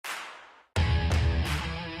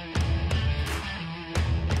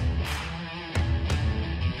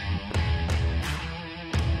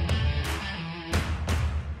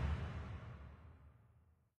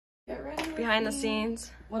behind the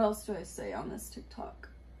scenes. What else do I say on this TikTok?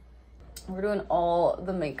 We're doing all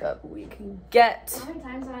the makeup we can get. How many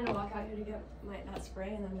times I had to walk out here to get that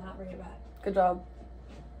spray and then not bring it back? Good job.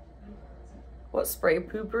 What spray,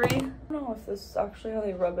 poopery? I don't know if this is actually how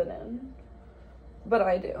they rub it in, but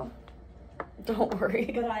I do. Don't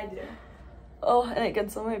worry. But I do. Oh, and it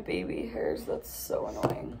gets on my baby hairs. That's so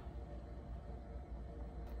annoying.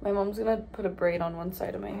 My mom's gonna put a braid on one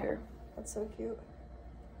side of my hair. That's so cute.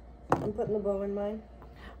 I'm putting the bow in mine.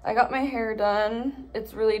 I got my hair done.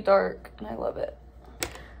 It's really dark and I love it.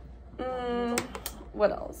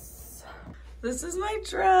 What else? This is my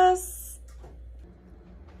dress.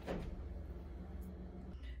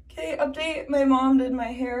 Okay, update. My mom did my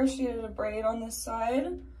hair. She did a braid on this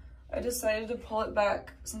side. I decided to pull it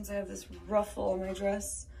back since I have this ruffle on my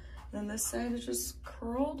dress. Then this side is just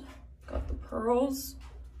curled. Got the pearls,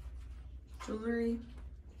 jewelry.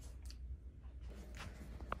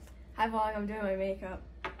 Hi vlog, I'm doing my makeup.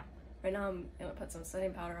 Right now I'm gonna put some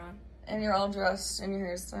setting powder on. And you're all dressed and your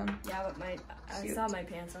hair's done. Yeah, but I still have my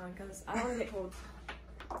pants on because I don't want to get cold.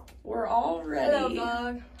 We're all ready. Hello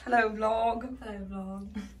vlog. Hello vlog. Hello vlog.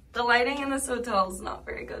 The lighting in this hotel is not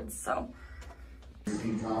very good, so.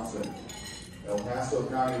 Thompson, El Paso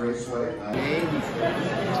County Raceway.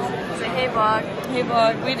 Say hey vlog. Hey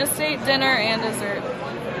vlog. We just ate dinner and dessert.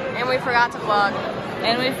 And we forgot to vlog.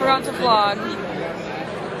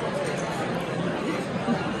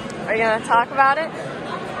 Are you gonna talk about it?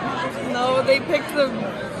 No, they picked the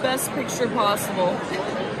best picture possible.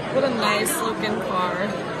 What a nice looking car.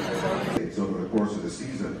 Over the course of the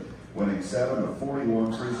season, winning 7 of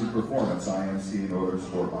 41 cruising performance IMCA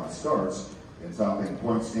Motorsport on starts, and topping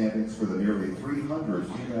point standings for the nearly 300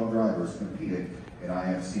 female drivers competing in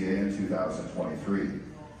IMCA in 2023.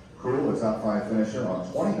 Carroll, a top 5 finisher on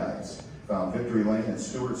 20 nights, found victory lane at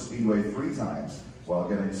Stewart Speedway 3 times, while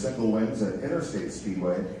getting single wins at Interstate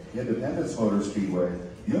Speedway, Independence Motor Speedway,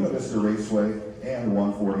 Univista Raceway, and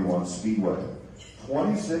 141 Speedway.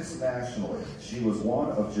 26th nationally, she was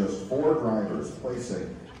one of just 4 drivers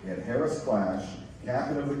placing in Harris Clash,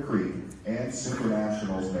 Captain of the Creek, and Super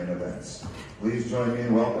Nationals main events. Please join me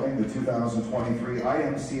in welcoming the 2023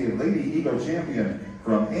 IMCA Lady Eagle Champion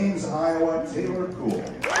from Ames, Iowa, Taylor Kuhl.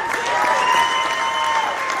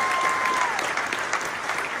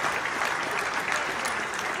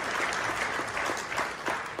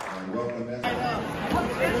 And welcome in.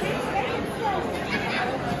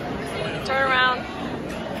 Turn around.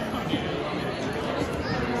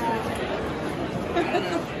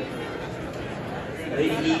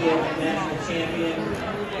 Lady Eagle, national champion.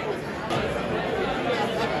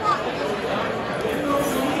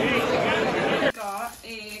 Got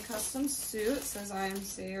a custom suit. It says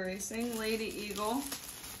IMCA Racing Lady Eagle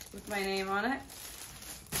with my name on it.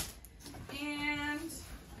 And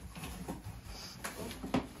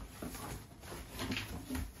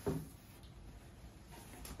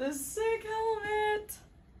this sick helmet.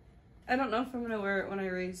 I don't know if I'm gonna wear it when I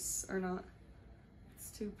race or not. It's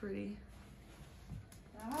too pretty.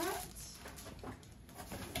 That.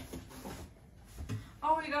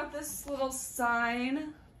 Oh, we got this little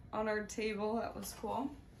sign on our table. That was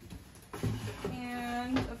cool.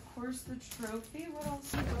 And of course the trophy. What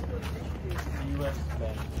else? U.S.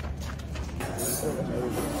 Bank.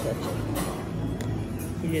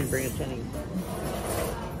 He didn't bring us any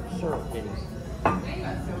syrup, did he?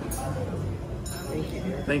 Thank you,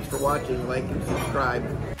 dear. Thanks for watching. Like and subscribe.